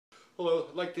Hello,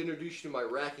 I'd like to introduce you to my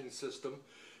racking system.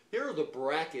 Here are the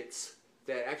brackets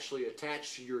that actually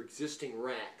attach to your existing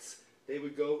racks. They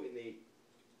would go in the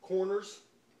corners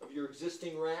of your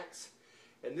existing racks,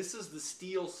 and this is the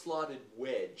steel slotted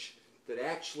wedge that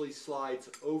actually slides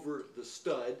over the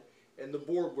stud, and the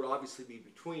board would obviously be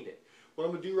between it. What I'm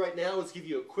going to do right now is give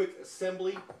you a quick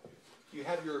assembly. You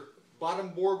have your bottom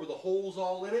board with the holes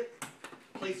all in it.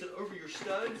 Place it over your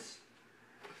studs.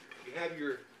 You have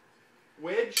your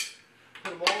wedge.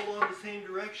 Put them all along the same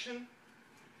direction.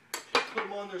 Put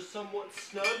them on there somewhat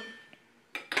snug.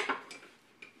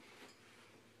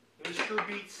 And this sure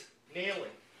beats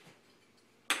nailing.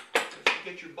 So you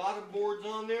get your bottom boards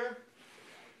on there.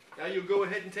 Now you'll go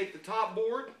ahead and take the top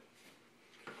board.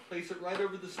 Place it right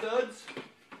over the studs.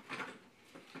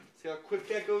 See how quick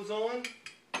that goes on?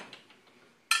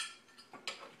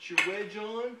 Put your wedge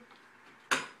on.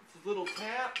 It's a little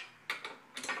tap.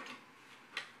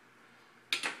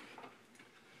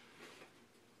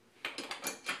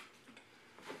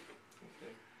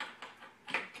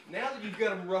 Now that you've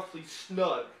got them roughly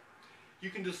snug, you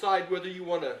can decide whether you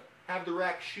want to have the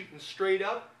rack shooting straight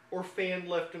up or fan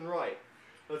left and right.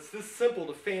 Now, it's this simple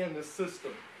to fan this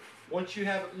system. Once you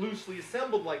have it loosely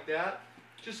assembled like that,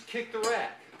 just kick the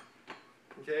rack.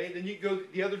 Okay, then you go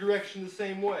the other direction the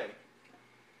same way.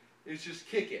 Is just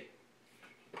kick it.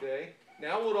 Okay,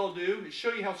 now what I'll do is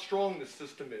show you how strong this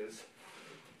system is.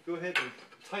 Go ahead and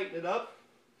tighten it up.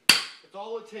 That's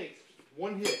all it takes,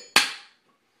 one hit.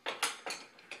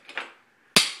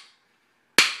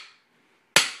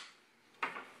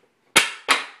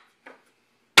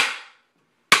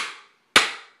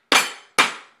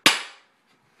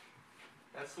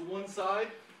 That's the one side.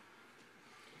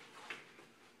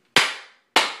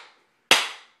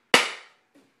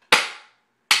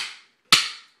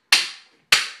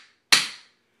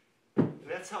 And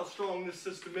that's how strong this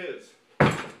system is.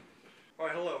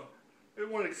 Alright, hello. I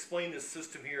want to explain this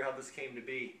system here, how this came to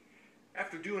be.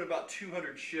 After doing about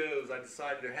 200 shows, I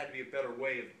decided there had to be a better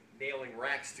way of nailing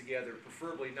racks together,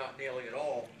 preferably not nailing at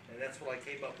all, and that's when I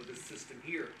came up with this system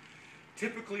here.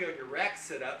 Typically on your rack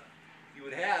setup, you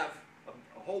would have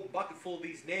a whole bucket full of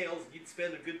these nails. You'd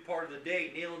spend a good part of the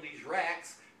day nailing these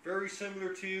racks, very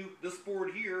similar to this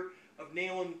board here of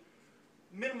nailing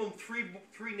minimum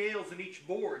three nails in each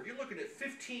board. You're looking at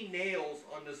 15 nails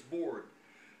on this board.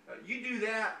 You do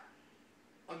that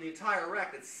on the entire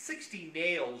rack. That's 60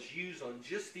 nails used on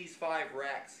just these 5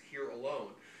 racks here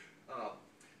alone.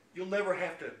 You'll never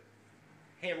have to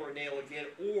hammer a nail again,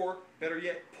 or better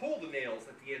yet, pull the nails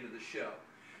at the end of the show.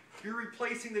 You're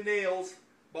replacing the nails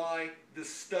by the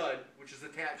stud, which is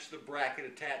attached to the bracket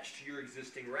attached to your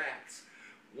existing racks.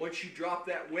 Once you drop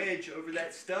that wedge over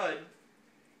that stud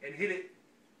and hit it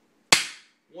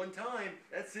one time,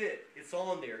 that's it. It's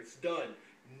on there. It's done.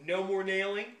 No more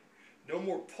nailing, no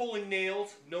more pulling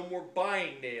nails, no more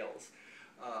buying nails.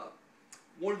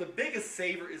 One of the biggest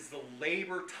saver is the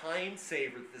labor time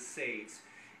saver that this saves.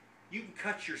 You can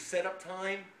cut your setup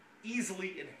time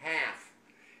easily in half,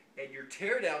 and your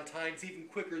teardown time's even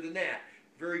quicker than that.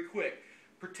 Very quick.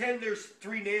 Pretend there's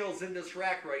 3 nails in this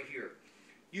rack right here.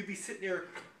 You'd be sitting there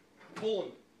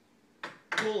pulling,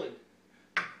 pulling,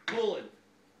 pulling.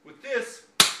 With this,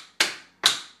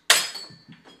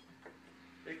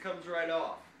 it comes right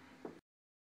off.